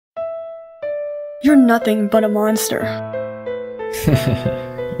You're nothing but a monster.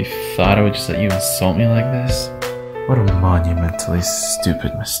 You thought I would just let you insult me like this? What a monumentally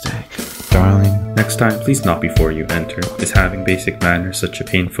stupid mistake. Darling, next time please not before you enter. Is having basic manners such a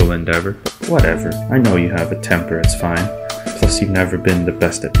painful endeavor? But whatever, I know you have a temper, it's fine. Plus you've never been the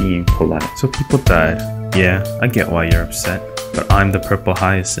best at being polite. So people died. Yeah, I get why you're upset. But I'm the purple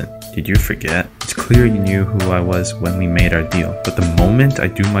hyacinth. Did you forget? It's clear you knew who I was when we made our deal. But the moment I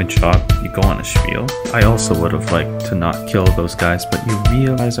do my job, you go on a spiel. I also would have liked to not kill those guys, but you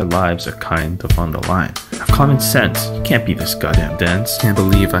realize our lives are kind of on the line. Have common sense. You can't be this goddamn dense. Can't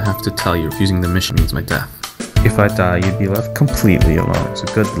believe I have to tell you refusing the mission means my death. If I die, you'd be left completely alone. So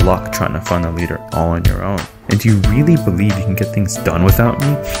good luck trying to find a leader all on your own. And do you really believe you can get things done without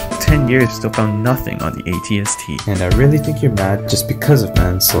me? 10 years still found nothing on the ATST. And I really think you're mad just because of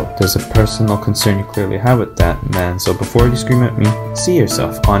man, so there's a personal concern you clearly have with that, man. So before you scream at me, see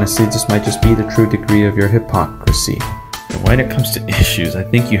yourself. Honestly, this might just be the true degree of your hypocrisy. And when it comes to issues, I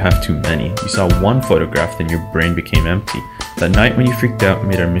think you have too many. You saw one photograph, then your brain became empty. That night when you freaked out and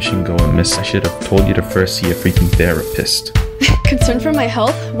made our mission go amiss, I should have told you to first see a freaking therapist. Concerned for my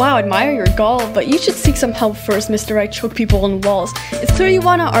health? Wow, admire your gall, but you should seek some help first, Mr. I choke people on walls. It's clear you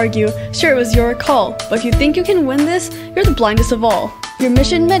wanna argue, sure it was your call, but if you think you can win this, you're the blindest of all. Your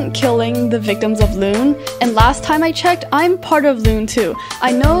mission meant killing the victims of Loon, and last time I checked, I'm part of Loon too.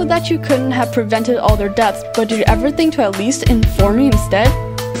 I know that you couldn't have prevented all their deaths, but did you ever think to at least inform me instead?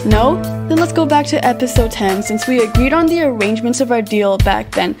 No? Then let's go back to episode 10 since we agreed on the arrangements of our deal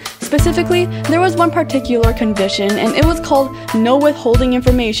back then. Specifically, there was one particular condition and it was called no withholding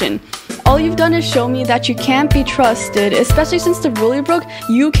information. All you've done is show me that you can't be trusted, especially since the rule you broke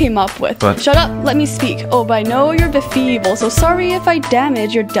you came up with. But shut up, let me speak. Oh, but I know you're beefeeble, so sorry if I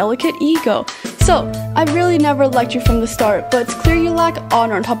damage your delicate ego. So, I really never liked you from the start, but it's clear you lack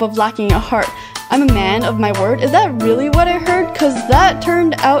honor on top of lacking a heart. I'm a man of my word. Is that really what I heard? Cause that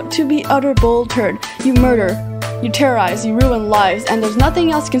turned out to be utter bull turd. You murder, you terrorize, you ruin lives, and there's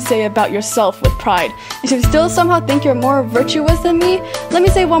nothing else you can say about yourself with pride. If you still somehow think you're more virtuous than me, let me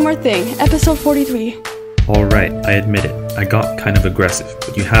say one more thing. Episode 43. Alright, I admit it. I got kind of aggressive,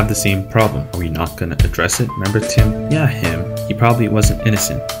 but you have the same problem. Are we not gonna address it? Remember Tim? Yeah, him. He probably wasn't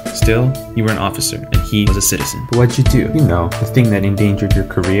innocent. Still, you were an officer, and he was a citizen. But what'd you do? You know, the thing that endangered your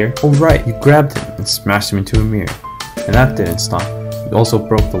career? Oh right, you grabbed him and smashed him into a mirror. And that didn't stop. You also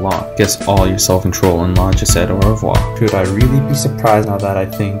broke the law. Guess all your self-control and law just said au revoir. Should I really be surprised now that I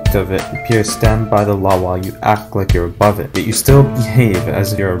think of it? You appear to stand by the law while you act like you're above it. Yet you still behave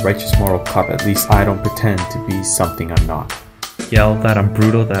as if you're a righteous moral cop. At least I don't pretend to be something I'm not. Yell that I'm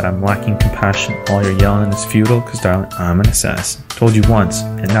brutal, that I'm lacking compassion. All you're yelling is futile, cause darling, I'm an assassin. Told you once,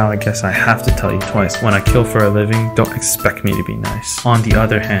 and now I guess I have to tell you twice. When I kill for a living, don't expect me to be nice. On the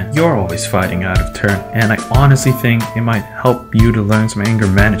other hand, you're always fighting out of turn, and I honestly think it might help you to learn some anger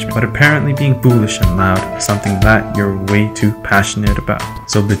management. But apparently being foolish and loud is something that you're way too passionate about.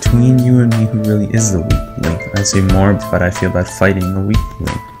 So between you and me, who really is the weak link? I'd say more, but I feel bad fighting a weak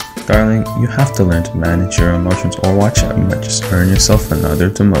link. Darling, you have to learn to manage your emotions or watch out, you might just earn yourself another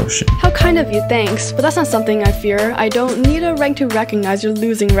demotion. How kind of you, thanks, but that's not something I fear. I don't need a rank to recognize you're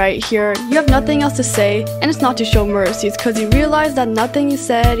losing right here. You have nothing else to say, and it's not to show mercy, it's cause you realize that nothing you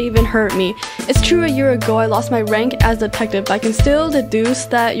said even hurt me. It's true a year ago I lost my rank as detective, but I can still deduce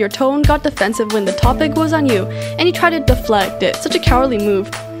that your tone got defensive when the topic was on you, and you tried to deflect it. Such a cowardly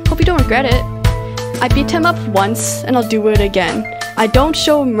move. Hope you don't regret it. I beat him up once, and I'll do it again. I don't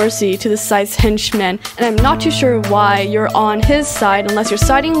show mercy to the site's henchmen, and I'm not too sure why you're on his side unless you're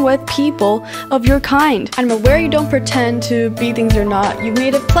siding with people of your kind. I'm aware you don't pretend to be things you're not. You've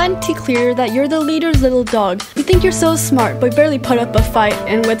made it plenty clear that you're the leader's little dog. You think you're so smart, but barely put up a fight,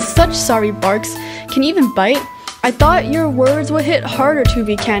 and with such sorry barks, can you even bite? I thought your words would hit harder, to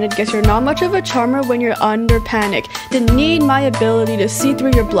be candid. Guess you're not much of a charmer when you're under panic. Didn't need my ability to see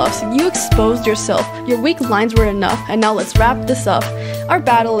through your bluffs. You exposed yourself. Your weak lines were enough, and now let's wrap this up. Our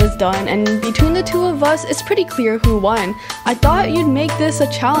battle is done, and between the two of us, it's pretty clear who won. I thought you'd make this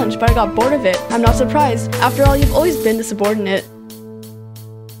a challenge, but I got bored of it. I'm not surprised. After all, you've always been the subordinate.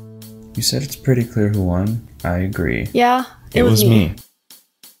 You said it's pretty clear who won. I agree. Yeah, it was me.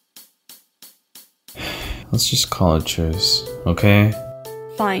 Let's just call it truce, okay?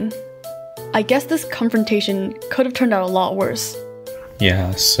 Fine. I guess this confrontation could have turned out a lot worse.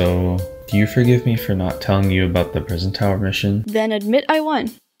 Yeah, so do you forgive me for not telling you about the prison tower mission? Then admit I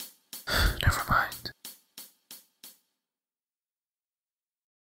won. Never mind.